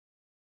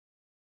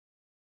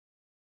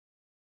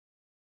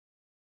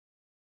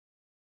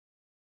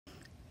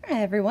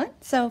Hi everyone.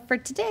 So for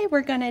today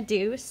we're going to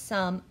do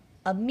some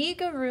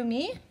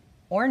Amigurumi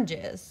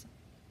oranges.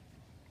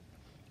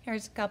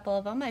 Here's a couple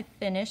of them I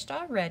finished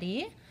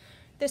already.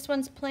 This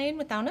one's plain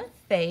without a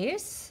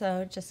face,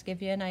 so just to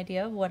give you an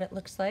idea of what it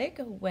looks like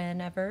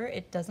whenever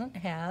it doesn't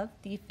have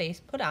the face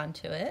put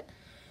onto it.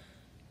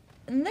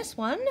 And this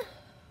one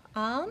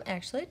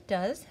actually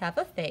does have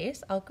a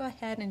face. I'll go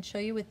ahead and show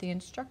you with the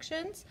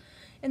instructions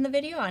in the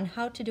video on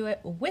how to do it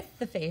with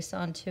the face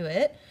onto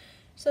it.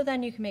 So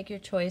then you can make your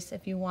choice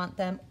if you want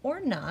them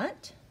or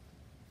not.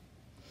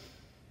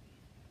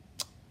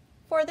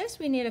 For this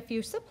we need a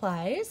few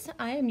supplies.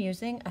 I am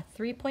using a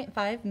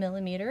 3.5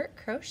 millimeter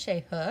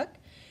crochet hook.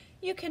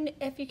 You can,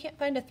 if you can't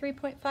find a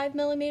 3.5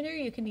 millimeter,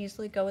 you can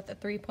easily go with a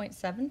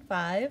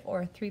 3.75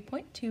 or a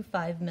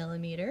 3.25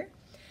 millimeter.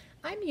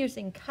 I'm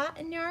using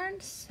cotton yarn,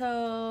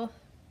 so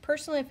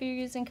personally if you're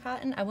using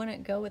cotton, I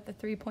wouldn't go with the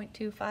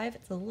 3.25.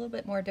 It's a little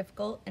bit more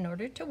difficult in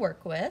order to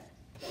work with.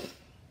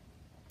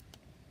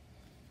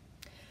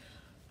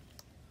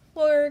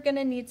 We're going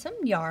to need some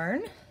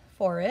yarn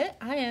for it.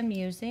 I am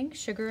using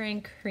sugar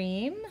and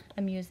cream.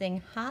 I'm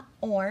using hot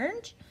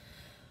orange.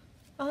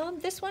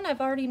 This one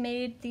I've already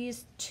made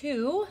these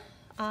two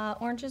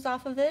oranges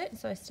off of it,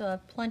 so I still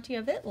have plenty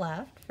of it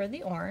left for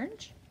the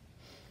orange.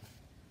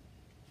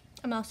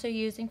 I'm also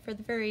using for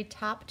the very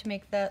top to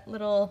make that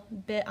little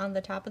bit on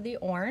the top of the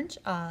orange.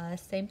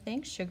 Same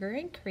thing, sugar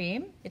and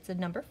cream. It's a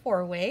number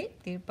 4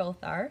 weight. They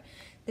both are.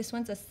 This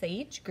one's a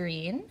sage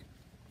green.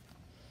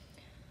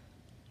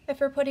 If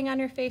we're putting on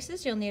your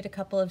faces, you'll need a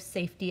couple of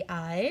safety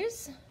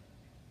eyes.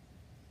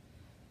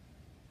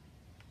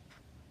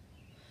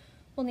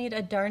 We'll need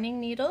a darning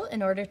needle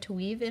in order to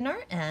weave in our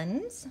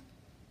ends.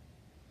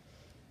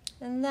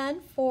 And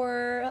then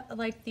for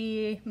like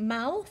the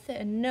mouth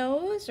and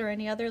nose or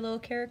any other little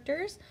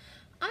characters,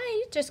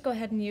 I just go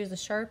ahead and use a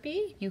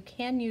Sharpie. You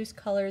can use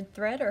colored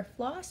thread or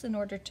floss in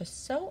order to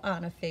sew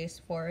on a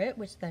face for it,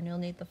 which then you'll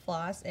need the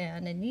floss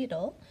and a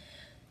needle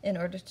in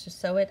order to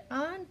sew it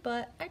on,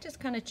 but I just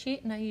kind of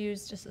cheat and I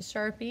use just a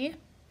Sharpie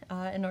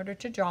in order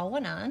to draw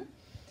one on.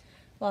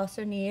 We'll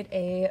also need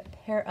a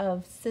pair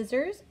of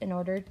scissors in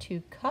order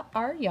to cut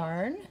our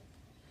yarn.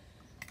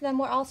 Then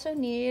we'll also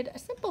need a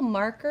simple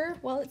marker.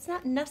 Well, it's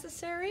not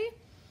necessary,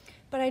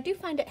 but I do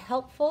find it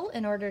helpful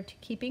in order to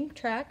keeping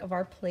track of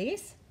our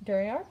place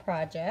during our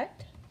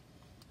project.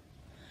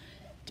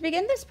 To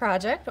begin this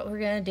project, what we're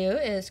going to do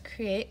is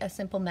create a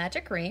simple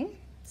magic ring.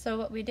 So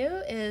what we do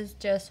is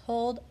just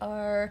hold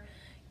our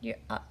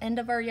end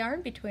of our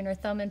yarn between our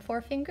thumb and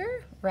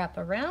forefinger, wrap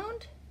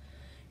around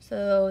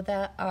so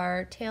that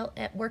our tail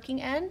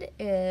working end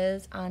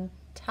is on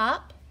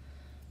top.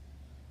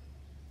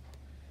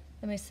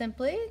 Then we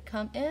simply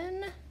come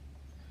in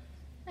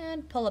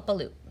and pull up a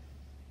loop.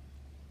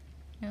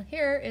 Now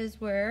here is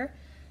where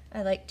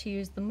I like to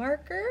use the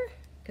marker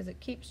because it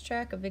keeps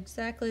track of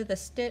exactly the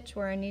stitch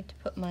where I need to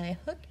put my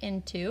hook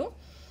into.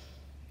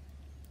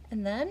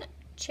 And then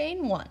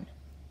chain 1.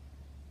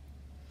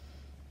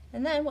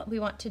 And then what we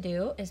want to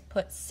do is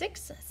put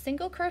 6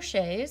 single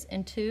crochets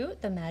into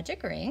the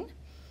magic ring.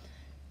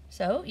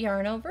 So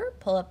yarn over,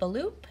 pull up a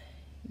loop,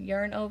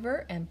 yarn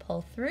over and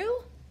pull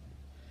through.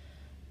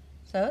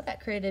 So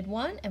that created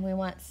 1 and we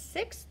want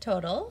 6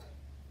 total.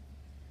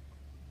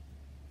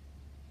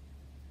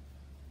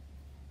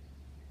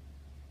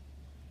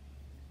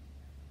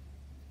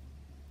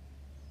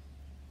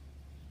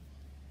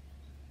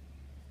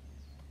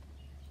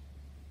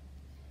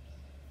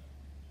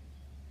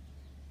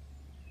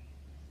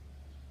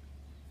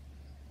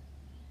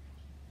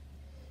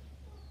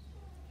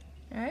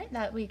 Alright,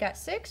 that we got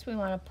 6, we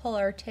want to pull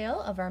our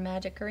tail of our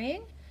magic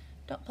ring.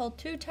 Don't pull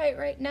too tight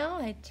right now,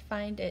 I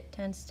find it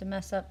tends to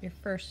mess up your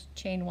first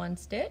chain 1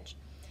 stitch.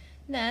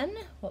 Then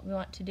what we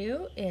want to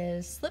do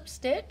is slip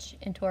stitch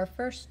into our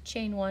first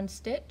chain 1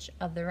 stitch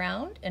of the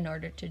round in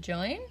order to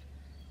join.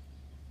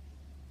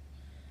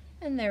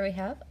 And there we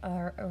have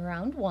our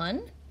round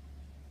 1.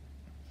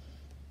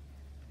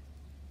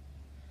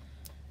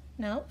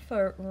 Now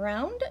for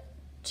round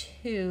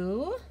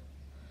 2,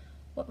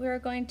 what we're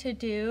going to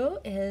do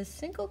is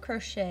single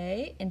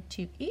crochet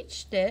into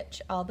each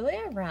stitch all the way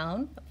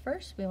around. But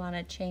first we want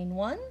to chain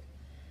 1.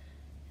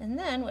 And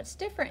then what's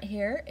different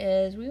here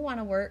is we want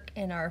to work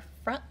in our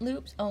front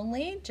loops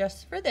only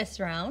just for this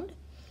round.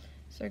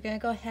 So we're going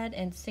to go ahead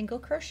and single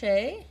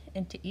crochet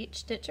into each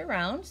stitch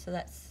around. So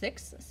that's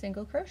 6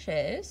 single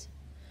crochets.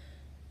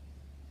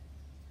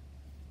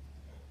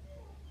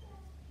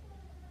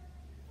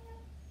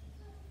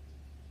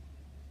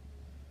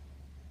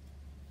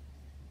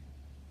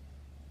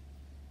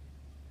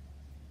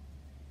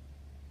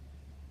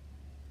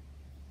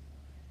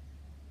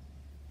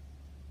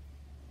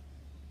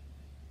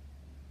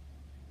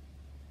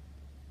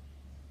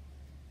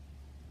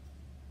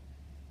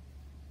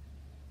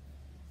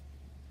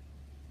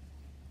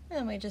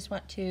 And we just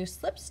want to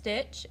slip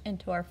stitch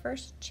into our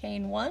first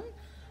chain 1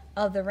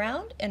 of the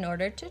round in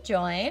order to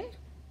join.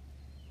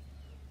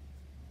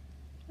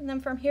 And then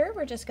from here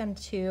we're just going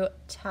to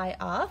tie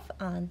off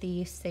on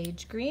the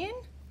sage green.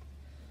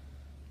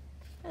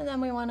 And then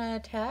we want to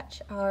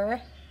attach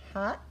our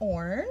hot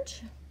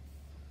orange.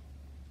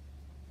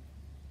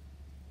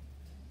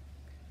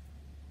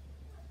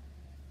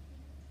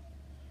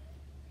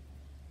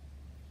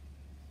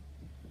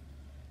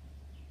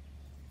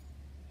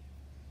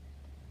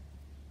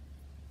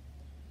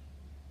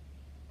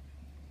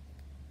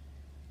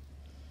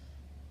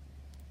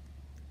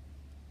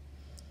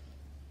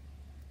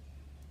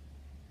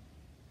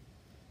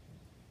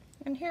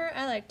 And here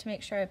I like to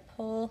make sure I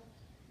pull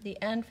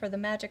the end for the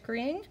magic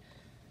ring,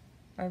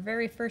 our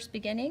very first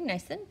beginning,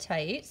 nice and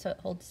tight so it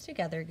holds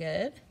together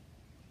good.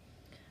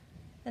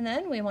 And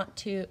then we want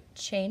to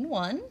chain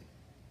 1.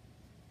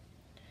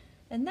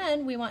 And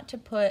then we want to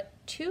put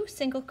 2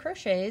 single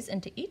crochets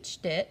into each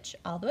stitch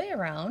all the way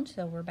around,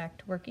 so we're back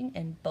to working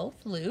in both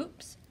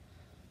loops.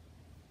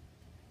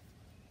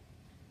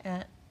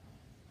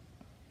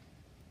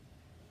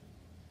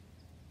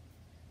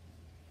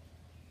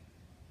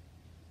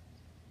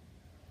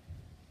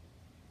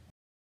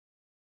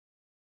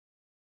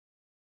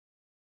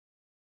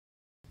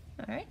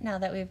 Alright, now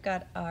that we've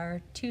got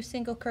our 2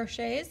 single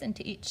crochets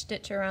into each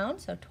stitch around,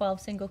 so 12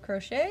 single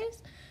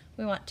crochets,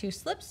 we want to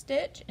slip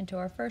stitch into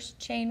our first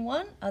chain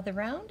 1 of the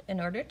round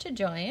in order to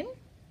join.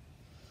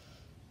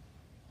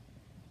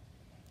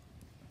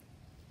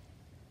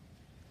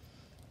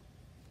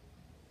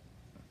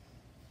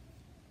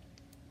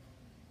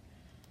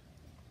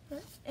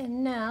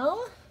 And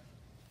now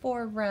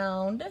for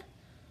round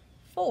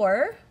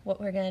 4, what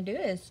we're going to do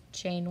is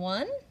chain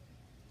 1.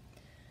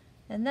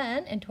 And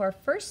then into our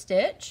first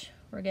stitch,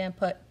 we're going to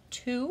put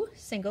 2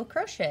 single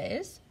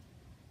crochets.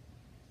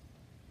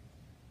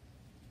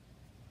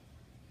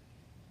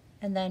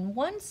 And then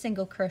 1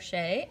 single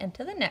crochet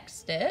into the next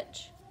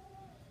stitch.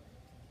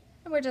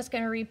 And we're just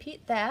going to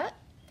repeat that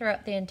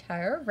throughout the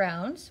entire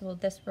round. So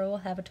this row will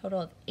have a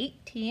total of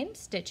 18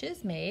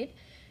 stitches made.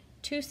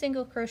 2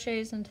 single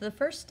crochets into the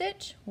first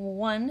stitch,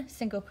 1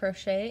 single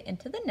crochet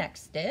into the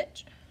next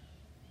stitch.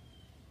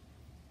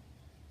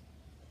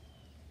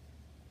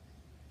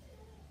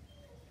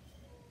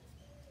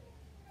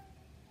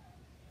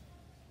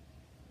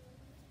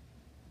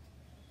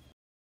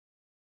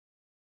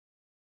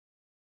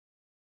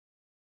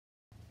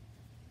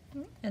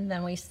 And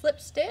then we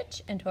slip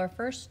stitch into our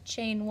first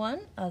chain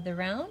 1 of the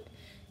round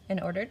in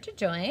order to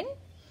join.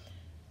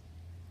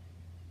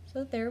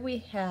 So there we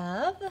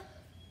have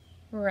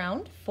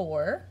round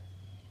 4.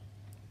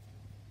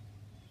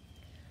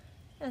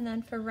 And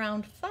then for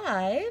round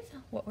 5,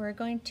 what we're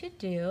going to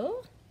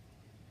do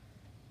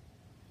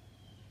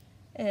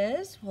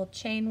is we'll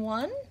chain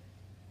 1,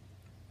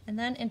 and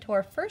then into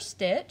our first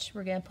stitch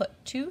we're going to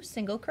put 2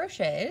 single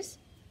crochets.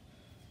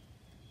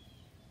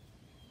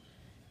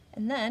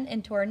 And then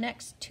into our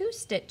next 2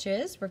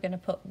 stitches, we're going to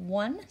put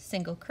 1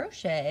 single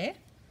crochet.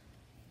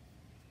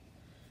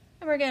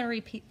 And we're going to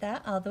repeat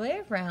that all the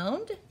way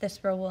around.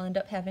 This row will end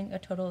up having a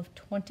total of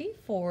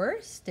 24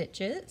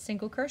 stitches,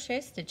 single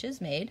crochet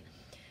stitches made.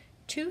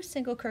 2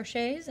 single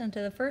crochets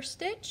into the first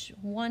stitch,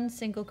 1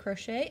 single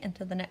crochet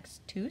into the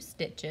next 2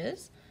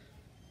 stitches.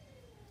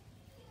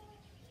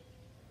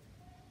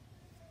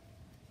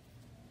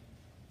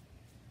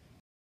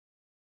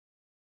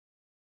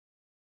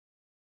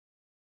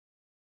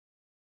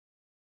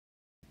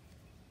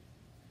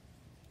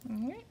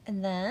 Alright,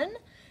 and then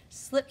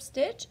slip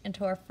stitch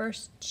into our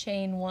first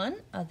chain 1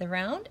 of the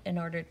round in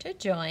order to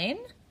join.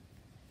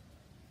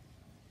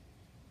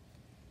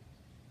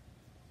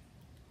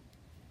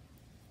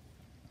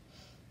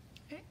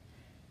 Okay.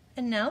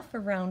 And now for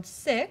round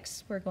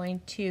 6, we're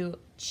going to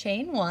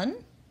chain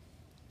 1,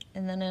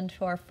 and then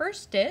into our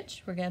first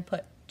stitch we're going to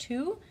put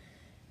 2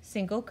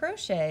 single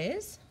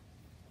crochets,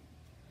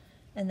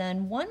 and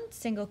then 1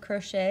 single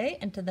crochet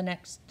into the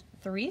next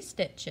 3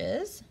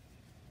 stitches.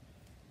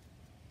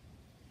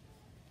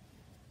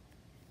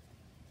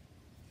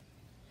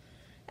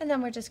 And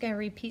then we're just going to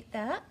repeat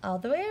that all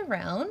the way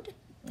around.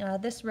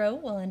 This row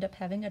will end up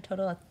having a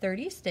total of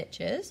 30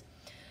 stitches.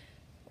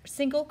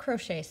 Single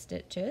crochet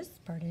stitches,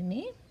 pardon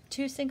me.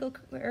 2 single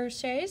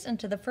crochets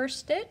into the first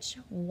stitch,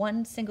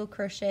 1 single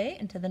crochet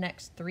into the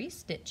next 3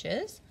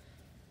 stitches.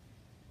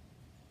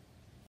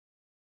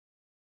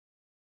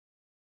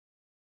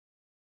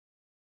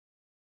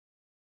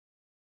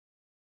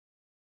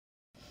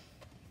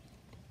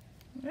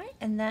 Alright,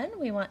 and then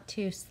we want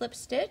to slip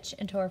stitch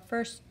into our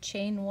first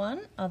chain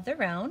 1 of the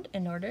round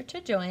in order to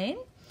join.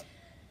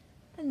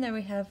 And then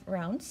we have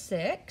round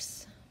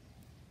 6.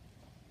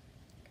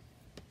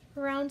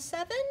 For round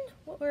 7,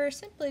 what we're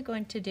simply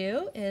going to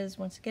do is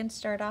once again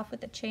start off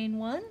with a chain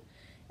 1,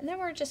 and then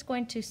we're just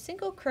going to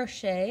single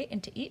crochet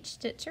into each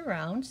stitch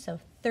around,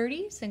 so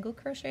 30 single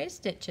crochet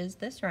stitches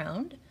this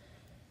round.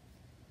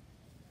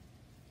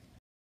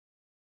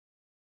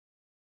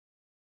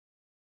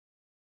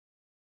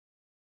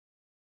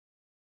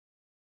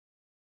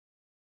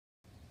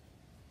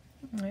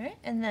 Alright,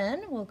 and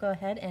then we'll go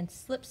ahead and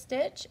slip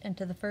stitch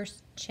into the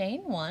first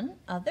chain 1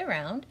 of the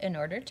round in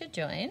order to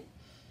join.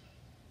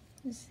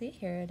 You see,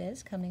 here it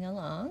is coming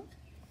along.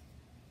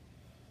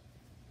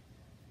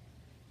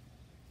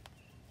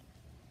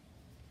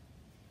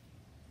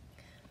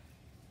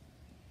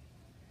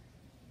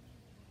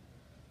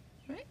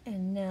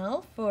 And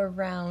now for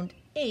round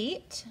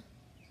 8,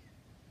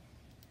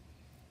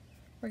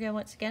 we're going to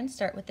once again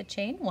start with the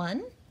chain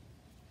 1.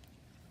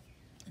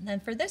 And then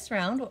for this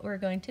round, what we're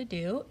going to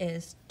do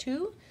is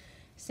 2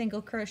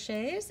 single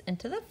crochets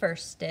into the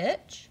first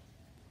stitch,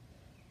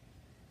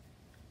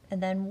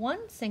 and then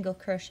 1 single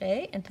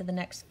crochet into the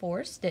next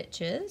 4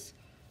 stitches.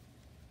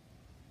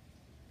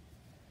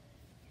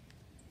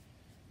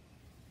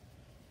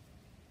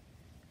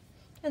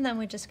 And then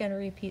we're just going to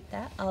repeat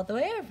that all the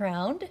way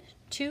around.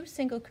 2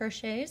 single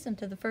crochets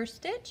into the first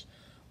stitch,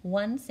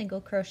 1 single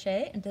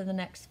crochet into the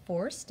next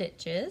 4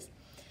 stitches,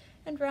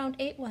 and round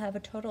 8 will have a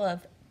total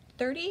of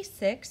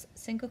 36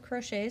 single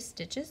crochet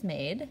stitches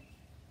made.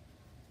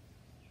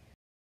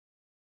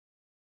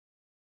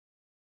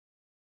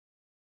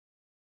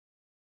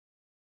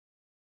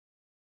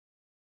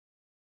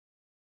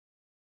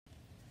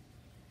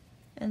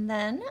 And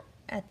then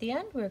at the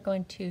end, we're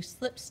going to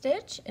slip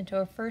stitch into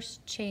our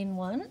first chain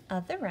 1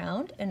 of the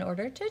round in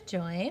order to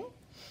join.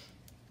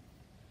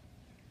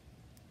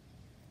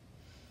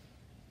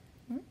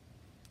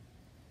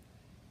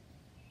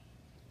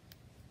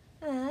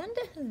 And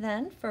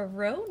then for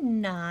row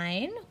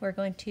 9, we're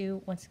going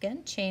to once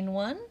again chain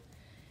 1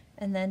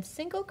 and then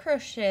single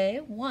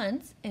crochet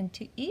once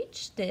into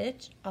each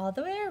stitch all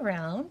the way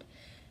around.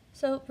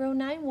 So row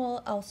 9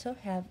 will also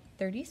have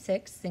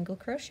 36 single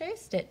crochet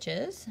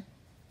stitches.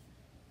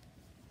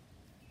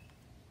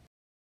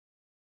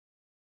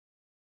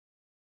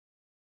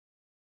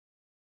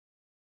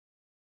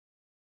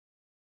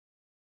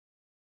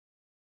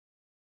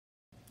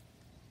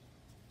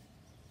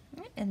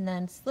 And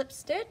then slip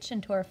stitch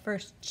into our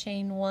first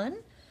chain 1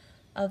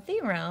 of the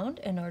round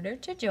in order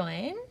to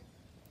join.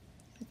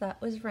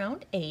 That was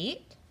round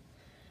 8.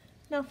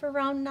 Now for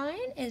round 9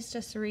 is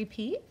just a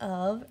repeat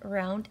of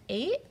round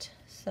 8.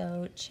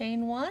 So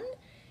chain 1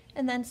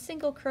 and then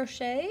single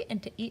crochet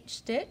into each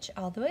stitch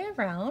all the way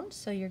around.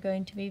 So you're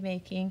going to be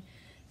making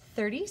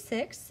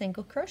 36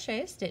 single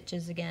crochet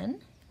stitches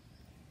again.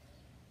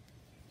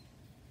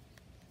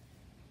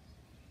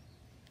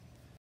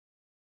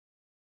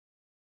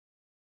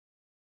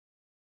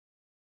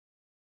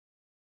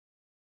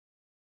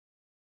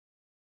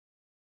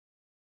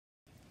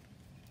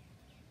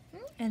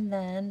 And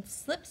then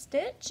slip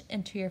stitch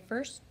into your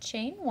first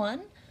chain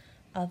 1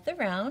 of the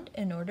round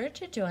in order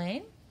to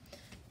join.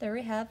 There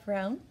we have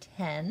round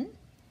 10.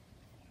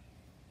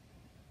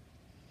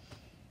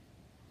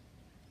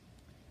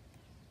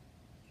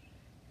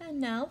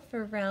 And now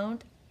for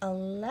round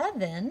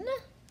 11,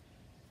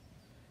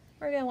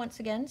 we're going to once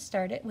again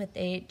start it with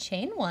a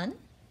chain 1.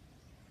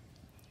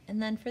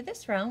 And then for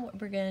this round, what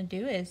we're going to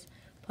do is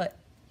put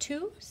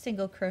 2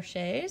 single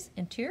crochets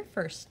into your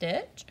first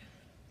stitch,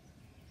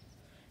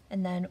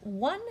 and then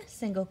 1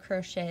 single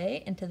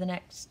crochet into the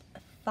next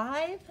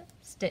 5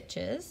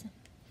 stitches.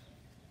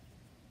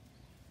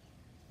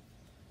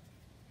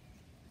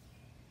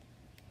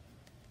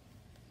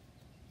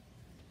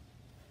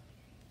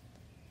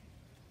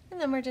 And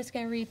then we're just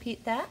going to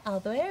repeat that all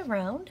the way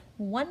around.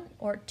 1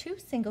 or 2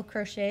 single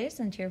crochets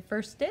into your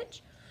first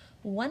stitch,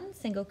 1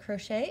 single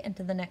crochet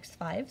into the next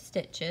 5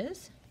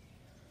 stitches.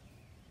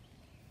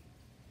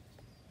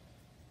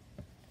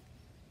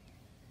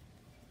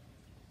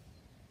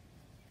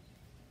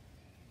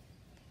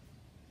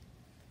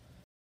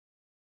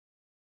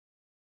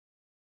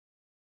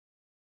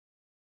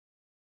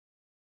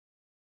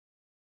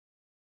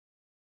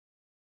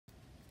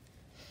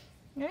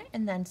 Alright,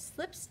 and then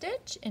slip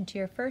stitch into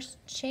your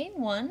first chain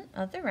 1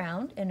 of the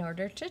round in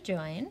order to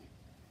join.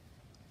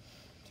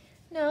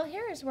 Now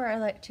here is where I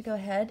like to go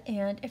ahead,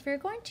 and if you're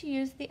going to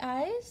use the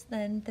eyes,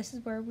 then this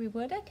is where we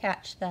would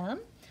attach them.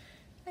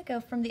 I go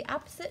from the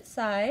opposite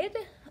side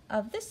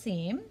of the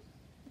seam.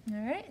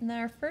 Alright, and then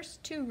our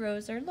first 2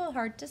 rows are a little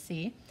hard to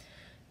see.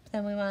 But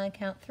then we want to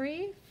count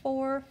 3,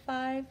 4,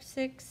 5,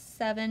 6,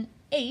 7,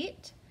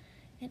 8.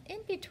 And in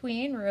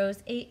between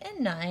rows 8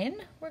 and 9,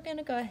 we're going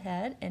to go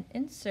ahead and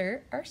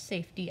insert our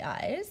safety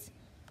eyes.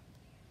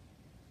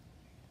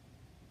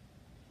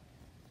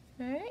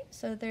 Alright,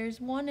 so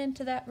there's 1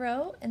 into that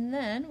row, and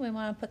then we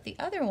want to put the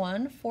other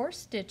one 4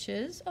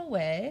 stitches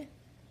away.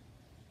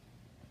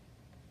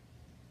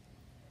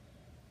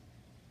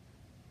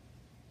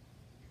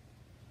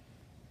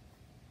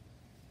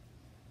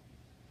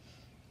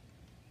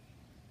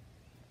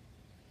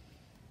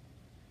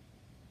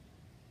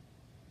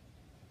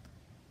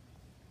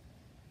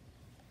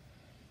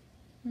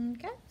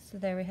 Okay, so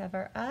there we have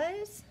our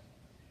eyes.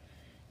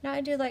 Now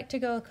I do like to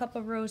go a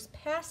couple rows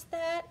past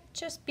that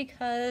just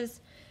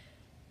because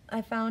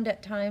I found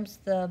at times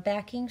the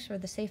backings for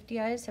the safety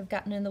eyes have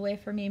gotten in the way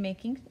for me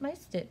making my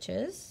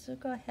stitches. So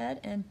go ahead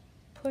and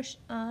push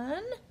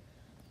on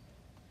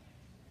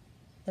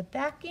the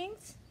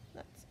backings.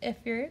 That's if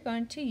you're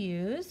going to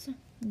use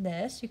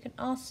this. You can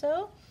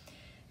also,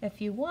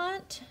 if you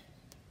want,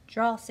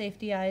 draw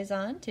safety eyes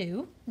on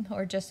too,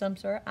 or just some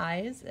sort of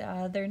eyes.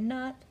 They're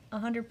not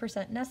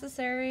 100%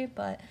 necessary,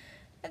 but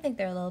I think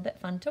they're a little bit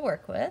fun to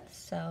work with,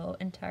 so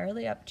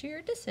entirely up to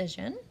your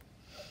decision.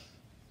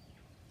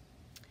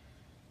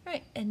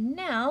 Right, and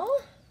now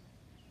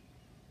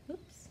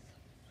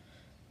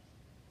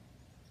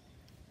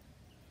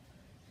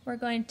we're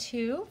going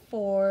to,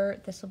 for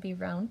this will be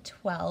round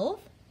 12,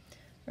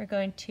 we're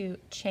going to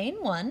chain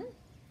 1,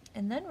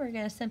 and then we're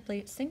going to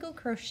simply single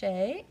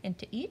crochet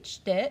into each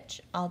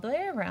stitch all the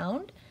way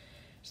around.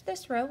 So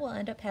this row will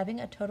end up having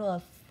a total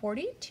of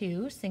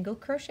 42 single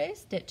crochet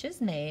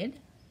stitches made.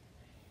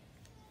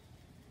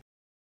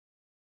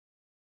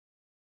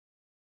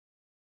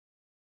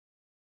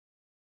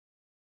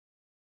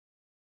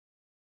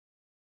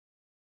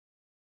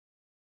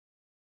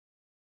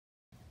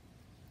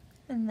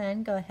 And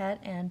then go ahead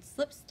and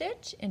slip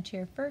stitch into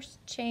your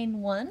first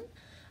chain 1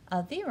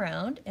 of the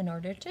round in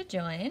order to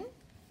join.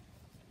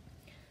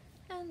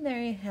 And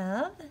there you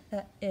have,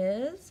 that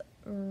is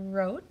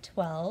row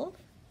 12.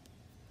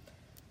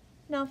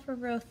 Now for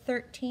row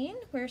 13,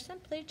 we're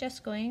simply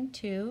just going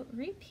to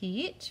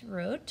repeat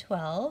row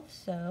 12.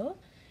 So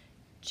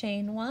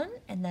chain 1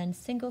 and then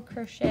single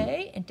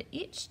crochet into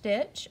each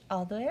stitch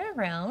all the way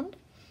around.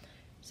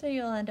 So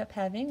you'll end up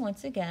having,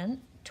 once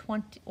again,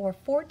 20 or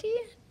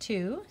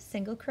 42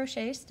 single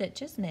crochet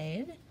stitches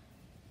made.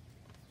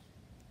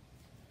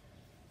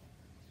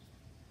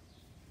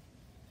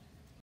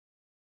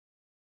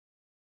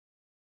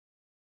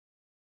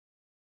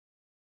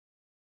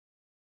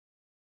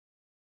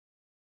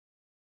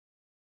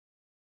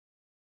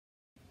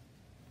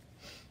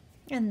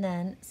 And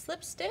then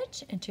slip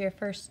stitch into your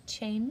first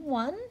chain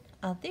 1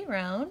 of the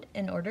round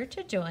in order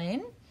to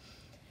join.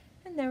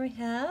 And there we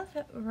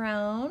have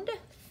round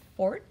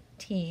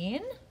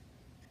 14.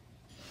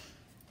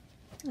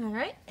 All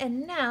right,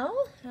 and now,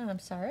 I'm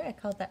sorry, I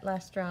called that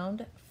last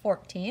round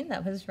 14.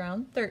 That was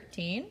round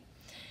 13.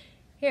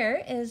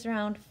 Here is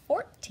round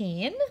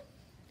 14.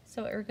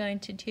 So what we're going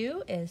to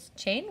do is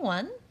chain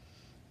 1,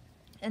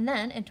 and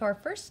then into our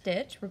first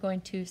stitch, we're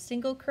going to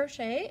single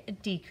crochet a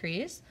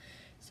decrease.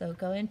 So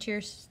go into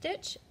your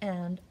stitch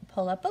and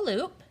pull up a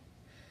loop.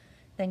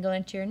 Then go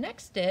into your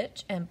next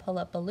stitch and pull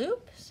up a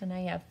loop. So now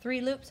you have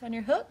 3 loops on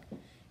your hook.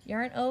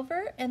 Yarn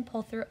over and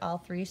pull through all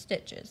 3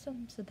 stitches.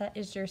 So that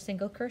is your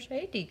single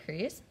crochet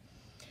decrease.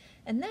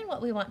 And then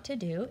what we want to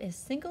do is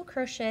single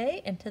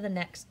crochet into the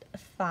next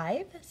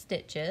 5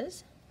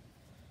 stitches.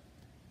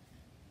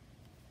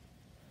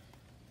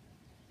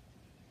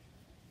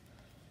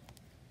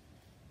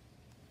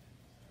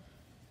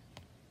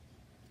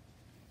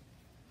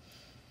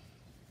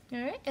 All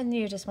right, and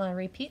you just want to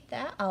repeat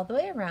that all the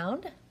way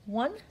around.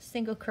 1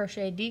 single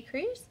crochet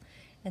decrease,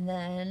 and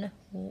then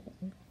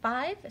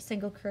 5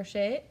 single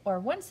crochet, or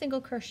 1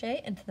 single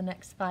crochet into the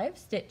next 5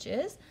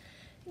 stitches.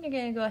 And you're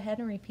going to go ahead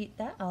and repeat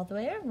that all the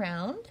way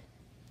around.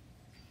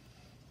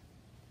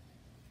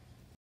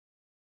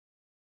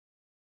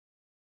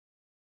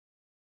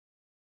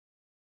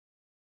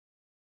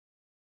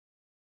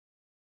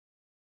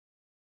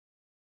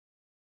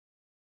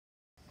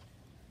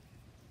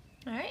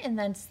 All right, and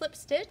then slip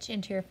stitch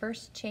into your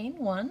first chain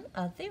 1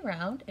 of the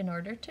round in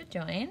order to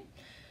join.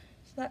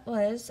 So that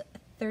was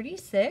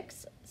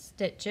 36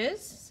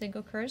 stitches,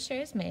 single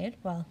crochets made.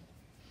 Well,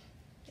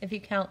 if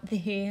you count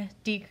the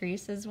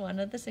decrease as one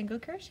of the single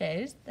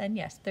crochets, then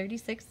yes,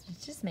 36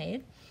 stitches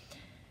made.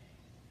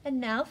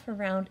 And now for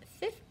round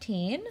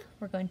 15,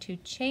 we're going to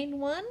chain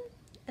 1,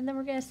 and then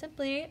we're going to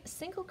simply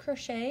single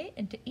crochet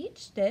into each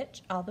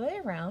stitch all the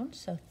way around,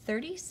 so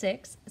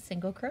 36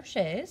 single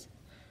crochets.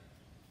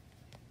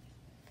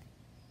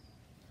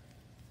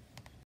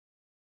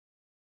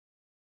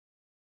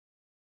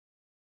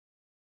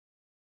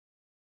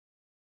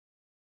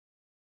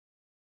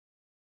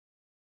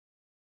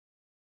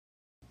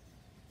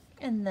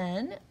 And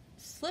then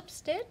slip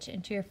stitch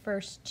into your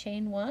first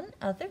chain 1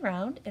 of the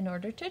round in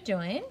order to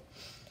join.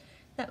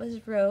 That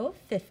was row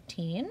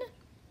 15.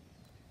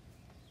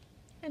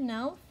 And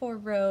now for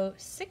row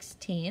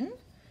 16,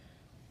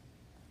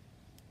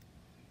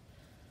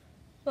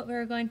 what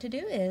we're going to do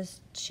is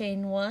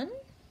chain 1,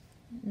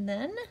 and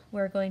then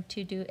we're going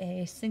to do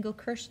a single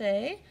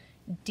crochet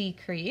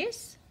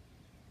decrease,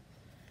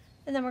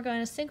 and then we're going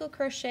to single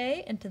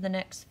crochet into the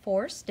next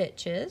 4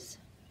 stitches.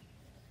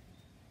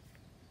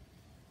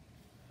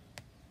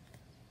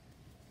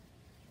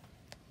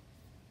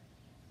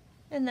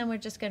 And then we're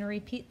just going to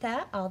repeat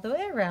that all the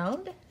way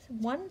around.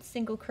 1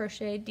 single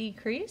crochet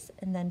decrease,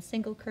 and then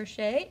single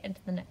crochet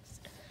into the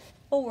next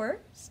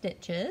 4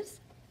 stitches.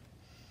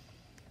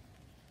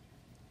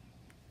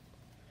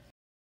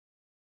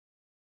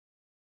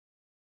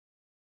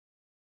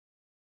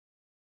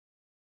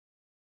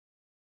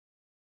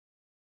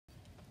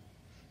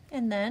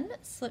 And then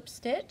slip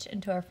stitch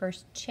into our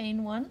first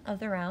chain 1 of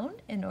the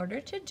round in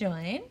order to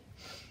join.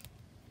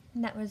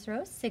 And that was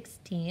row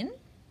 16.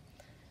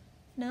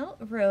 Now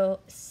row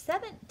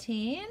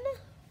 17,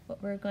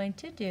 what we're going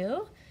to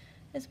do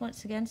is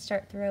once again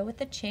start the row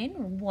with a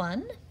chain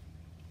 1,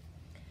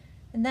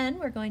 and then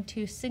we're going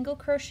to single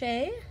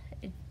crochet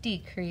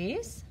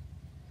decrease,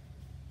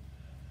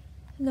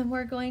 and then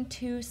we're going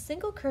to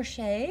single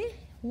crochet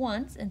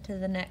once into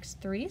the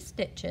next 3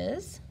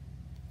 stitches,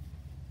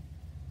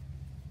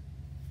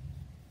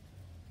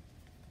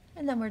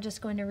 and then we're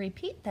just going to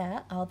repeat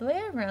that all the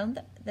way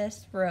around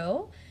this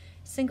row,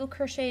 single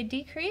crochet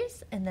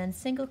decrease, and then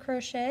single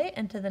crochet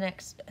into the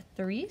next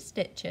 3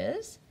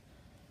 stitches.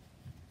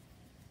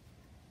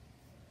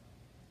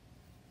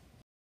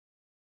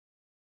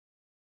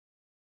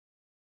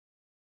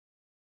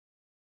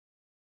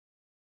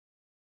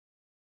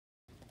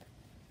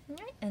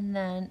 Alright, and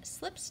then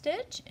slip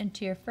stitch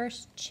into your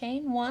first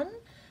chain 1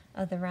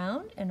 of the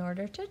round in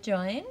order to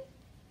join.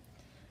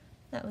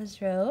 That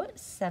was row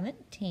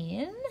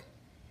 17.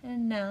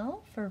 And now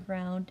for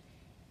round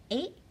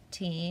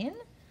 18,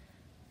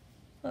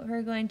 what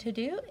we're going to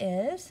do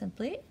is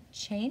simply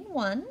chain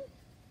 1,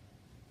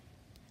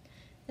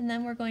 and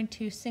then we're going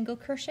to single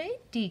crochet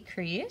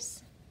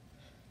decrease,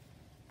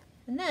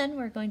 and then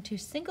we're going to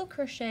single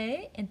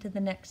crochet into the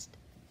next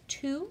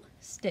 2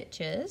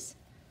 stitches,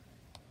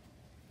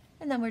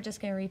 and then we're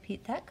just going to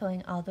repeat that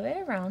going all the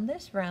way around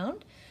this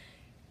round.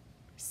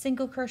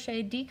 Single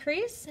crochet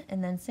decrease,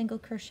 and then single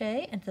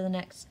crochet into the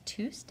next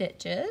 2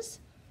 stitches.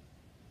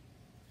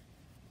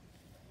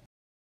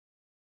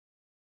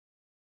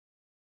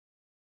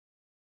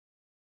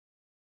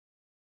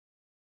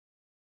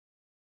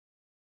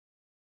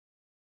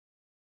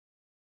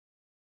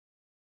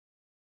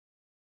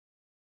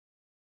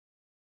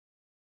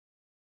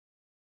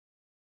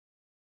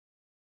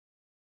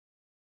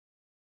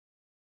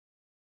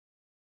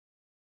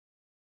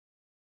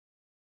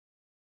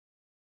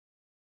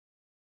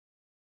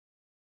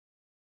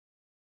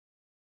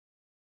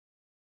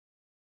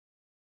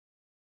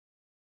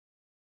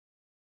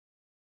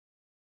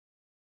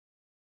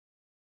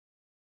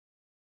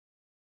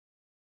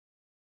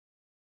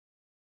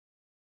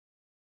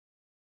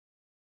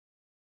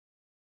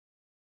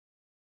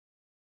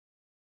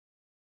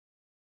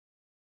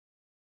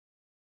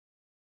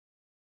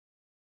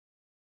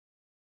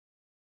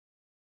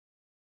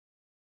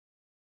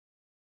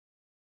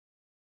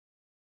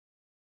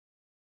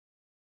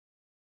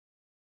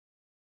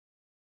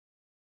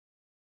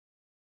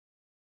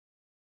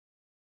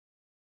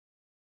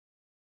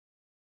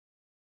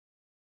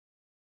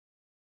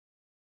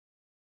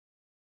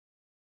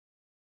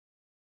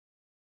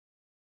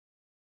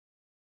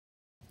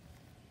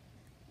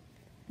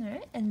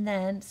 Alright, and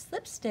then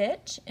slip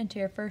stitch into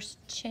your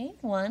first chain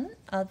 1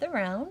 of the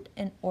round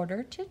in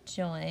order to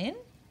join.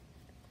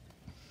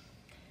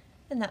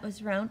 And that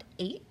was round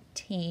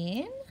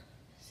 18.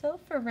 So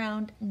for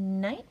round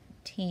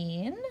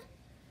 19,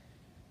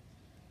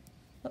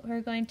 what we're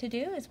going to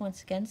do is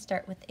once again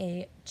start with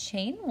a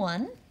chain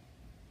 1.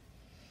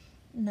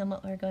 And then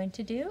what we're going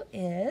to do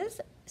is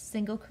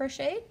single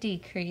crochet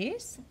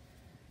decrease,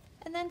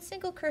 and then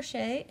single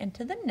crochet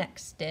into the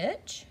next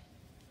stitch.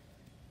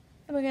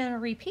 And we're going to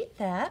repeat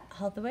that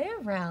all the way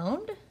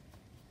around.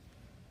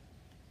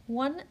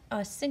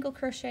 A single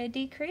crochet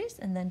decrease,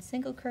 and then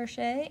single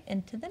crochet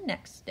into the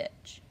next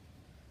stitch.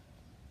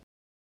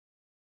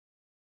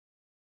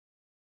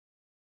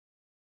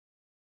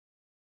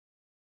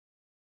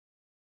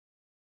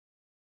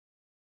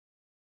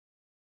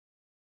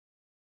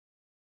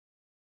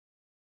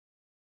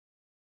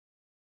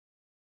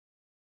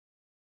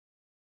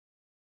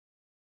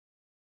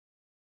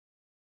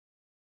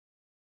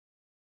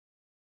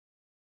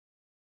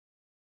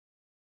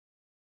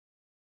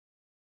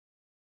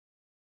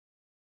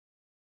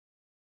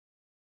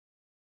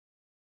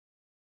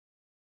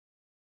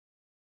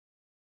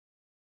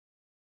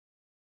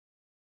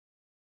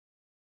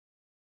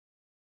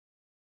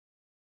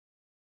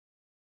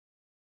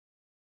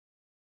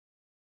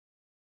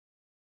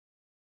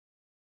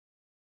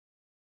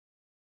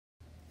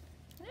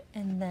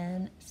 And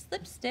then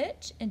slip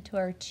stitch into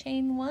our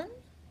chain 1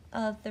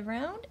 of the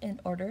round in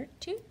order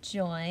to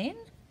join.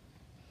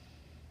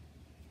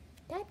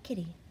 Dad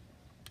kitty.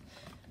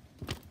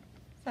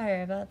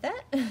 Sorry about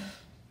that.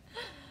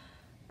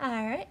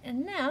 Alright,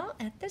 and now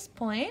at this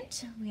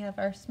point we have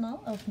our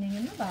small opening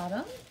in the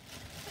bottom.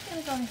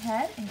 We're going to go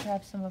ahead and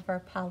grab some of our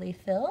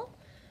polyfill.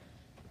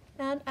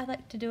 And I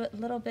like to do it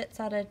little bits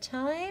at a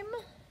time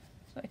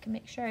so I can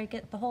make sure I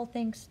get the whole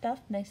thing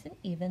stuffed nice and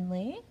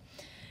evenly.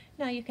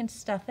 Now you can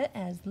stuff it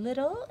as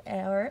little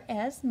or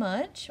as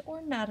much,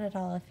 or not at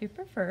all if you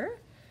prefer.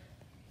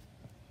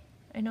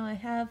 I know I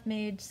have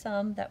made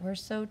some that were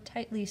so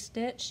tightly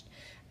stitched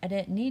I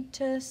didn't need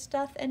to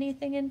stuff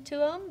anything into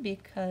them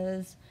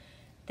because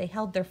they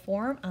held their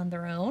form on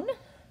their own.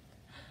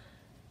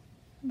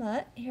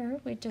 But here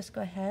we just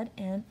go ahead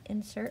and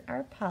insert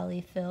our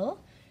polyfill.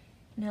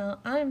 Now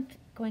I'm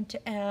going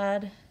to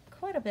add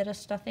quite a bit of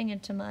stuffing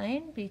into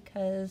mine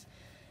because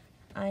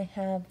I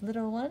have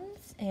little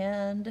ones,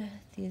 and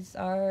these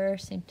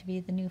seem to be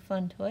the new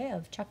fun toy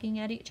of chucking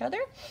at each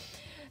other.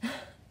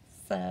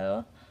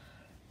 So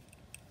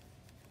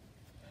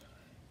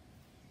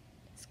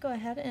let's go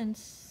ahead and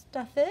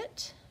stuff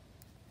it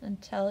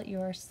until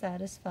you're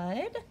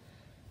satisfied.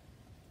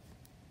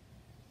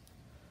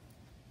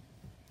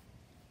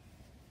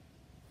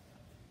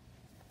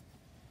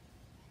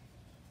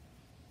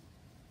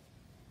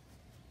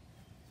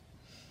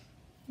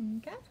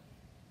 Okay.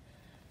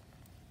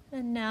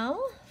 And now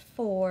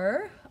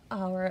for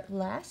our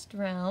last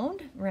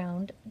round,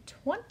 round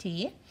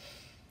 20,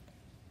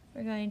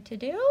 we're going to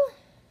do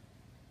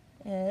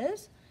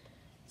is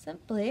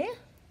simply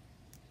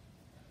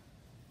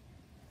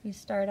we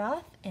start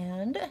off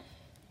and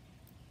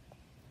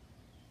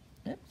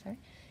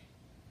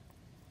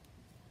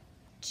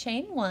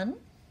chain 1,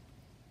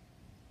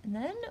 and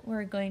then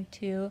we're going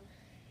to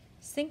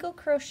single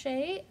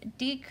crochet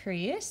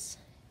decrease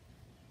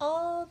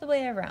all the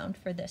way around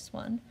for this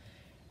one.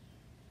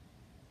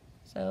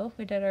 So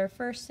we did our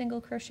first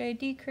single crochet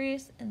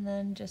decrease and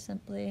then just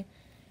simply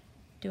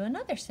do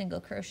another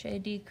single crochet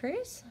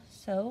decrease.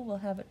 So we'll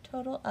have a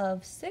total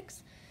of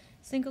 6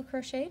 single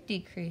crochet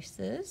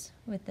decreases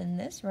within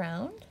this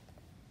round.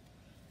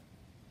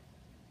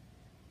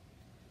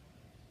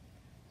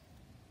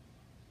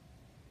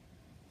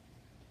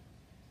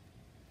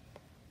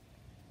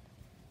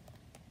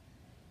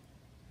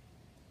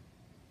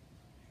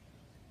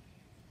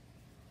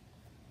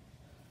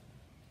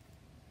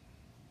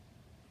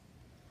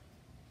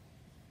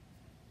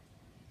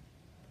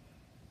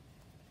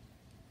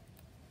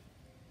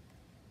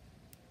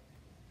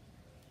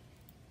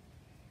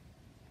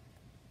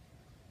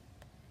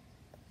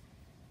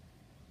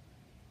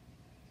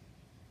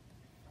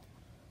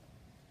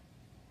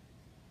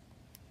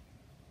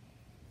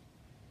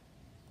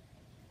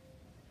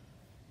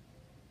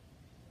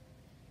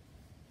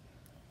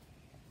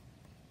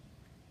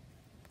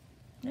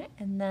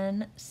 And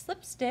then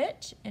slip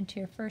stitch into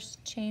your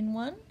first chain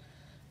 1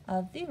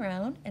 of the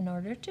round in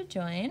order to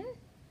join.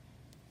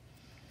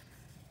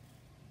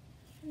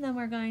 And then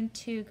we're going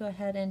to go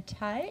ahead and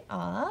tie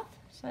off.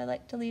 So I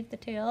like to leave the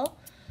tail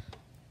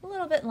a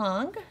little bit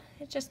long.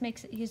 It just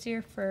makes it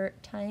easier for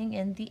tying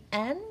in the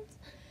ends,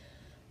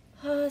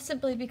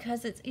 simply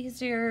because it's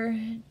easier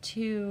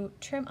to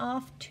trim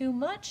off too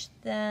much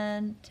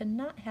than to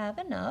not have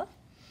enough.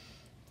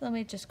 So let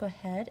me just go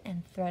ahead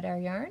and thread our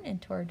yarn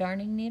into our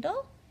darning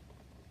needle.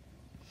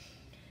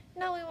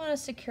 Now we want to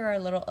secure our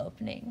little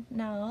opening.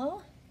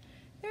 Now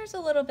there's a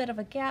little bit of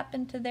a gap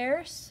into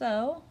there,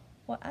 so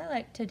what I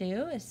like to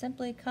do is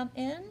simply come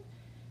in,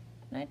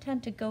 and I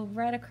tend to go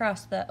right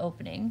across that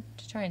opening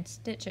to try and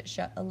stitch it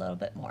shut a little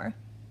bit more,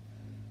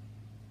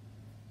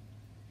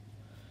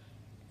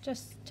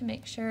 just to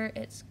make sure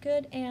it's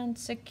good and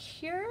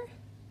secure.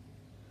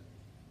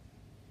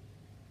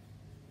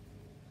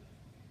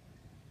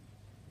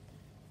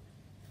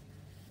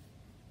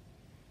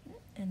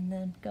 And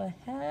then go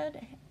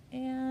ahead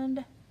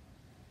and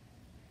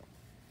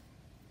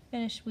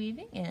finish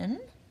weaving in.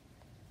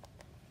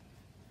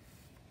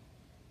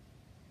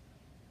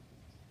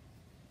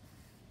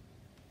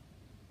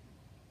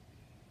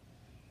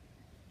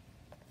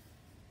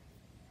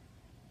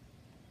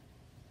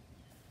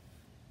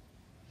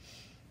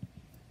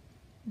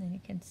 And then you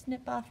can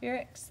snip off your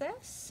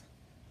excess.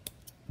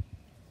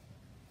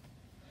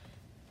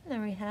 And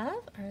there we have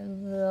our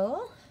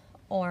little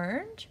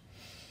orange.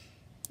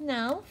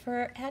 Now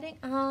for adding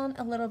on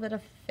a little bit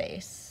of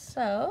face.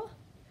 So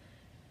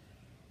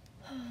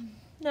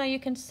now you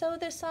can sew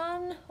this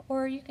on,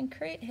 or you can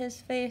create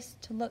his face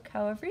to look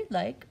however you'd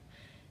like.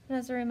 And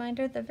as a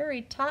reminder, the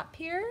very top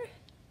here,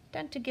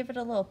 tend to give it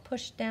a little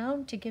push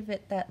down to give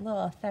it that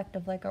little effect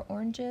of like our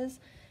oranges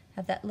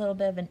have that little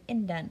bit of an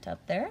indent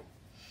up there.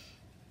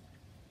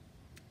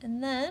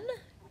 And then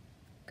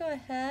go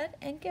ahead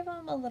and give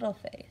him a little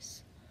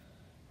face.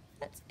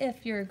 That's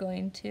if you're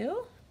going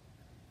to.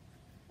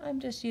 I'm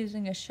just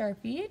using a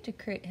Sharpie to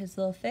create his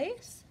little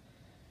face.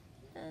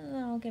 And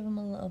then I'll give him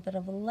a little bit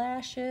of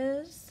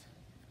lashes.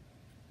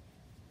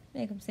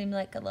 Make him seem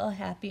like a little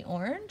happy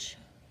orange.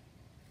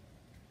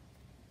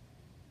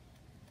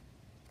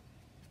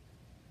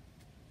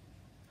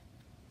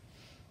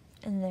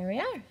 And there we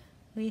are.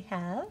 We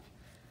have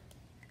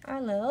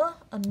our little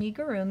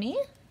Amigurumi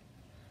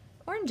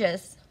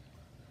Oranges.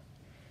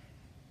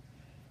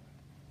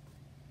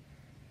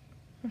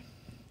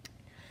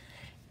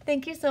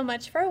 Thank you so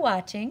much for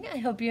watching. I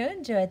hope you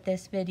enjoyed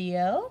this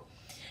video.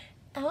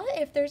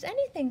 If there's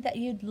anything that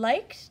you'd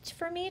like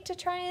for me to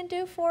try and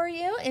do for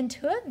you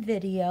into a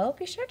video,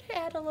 be sure to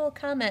add a little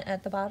comment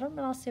at the bottom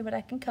and I'll see what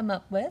I can come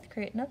up with,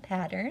 creating a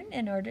pattern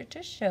in order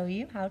to show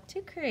you how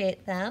to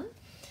create them.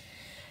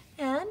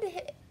 And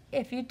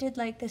if you did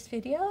like this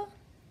video,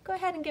 go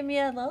ahead and give me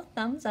a little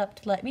thumbs up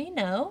to let me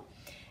know.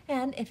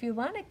 And if you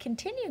want to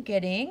continue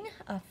getting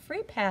a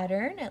free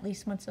pattern at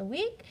least once a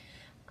week,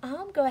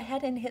 go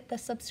ahead and hit the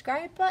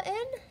subscribe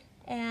button.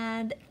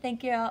 And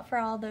thank you for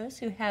all those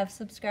who have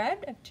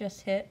subscribed. I've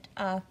just hit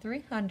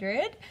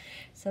 300,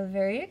 so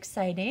very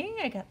exciting.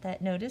 I got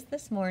that notice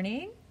this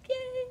morning.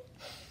 Yay!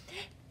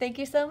 Thank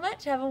you so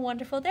much. Have a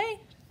wonderful day.